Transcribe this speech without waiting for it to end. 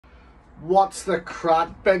What's the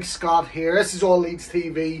crack? Big Scott here. This is all Leeds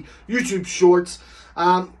TV, YouTube Shorts.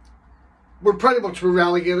 We're pretty much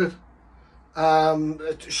relegated.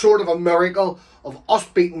 Short of a miracle of us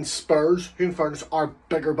beating Spurs, who in fairness are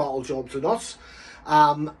bigger bottle jobs than us,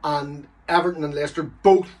 and Everton and Leicester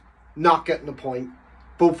both not getting a point.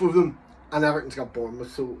 Both of them. And Everton's got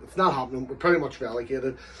Bournemouth, so it's not happening. We're pretty much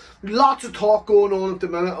relegated. Lots of talk going on at the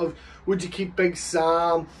minute of would you keep Big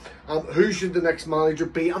Sam? Who should the next manager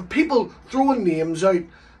be? And people throwing names out,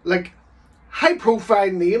 like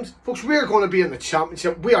high-profile names. Folks, we are going to be in the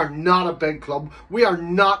Championship. We are not a big club. We are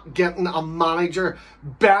not getting a manager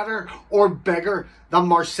better or bigger than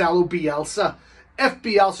Marcelo Bielsa. If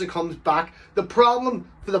Bielsa comes back, the problem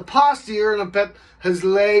for the past year and a bit has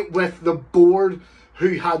lay with the board,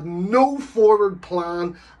 who had no forward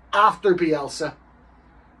plan after Bielsa.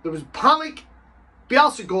 There was panic,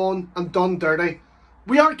 Bielsa gone and done dirty.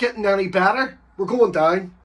 We aren't getting any better. We're going down.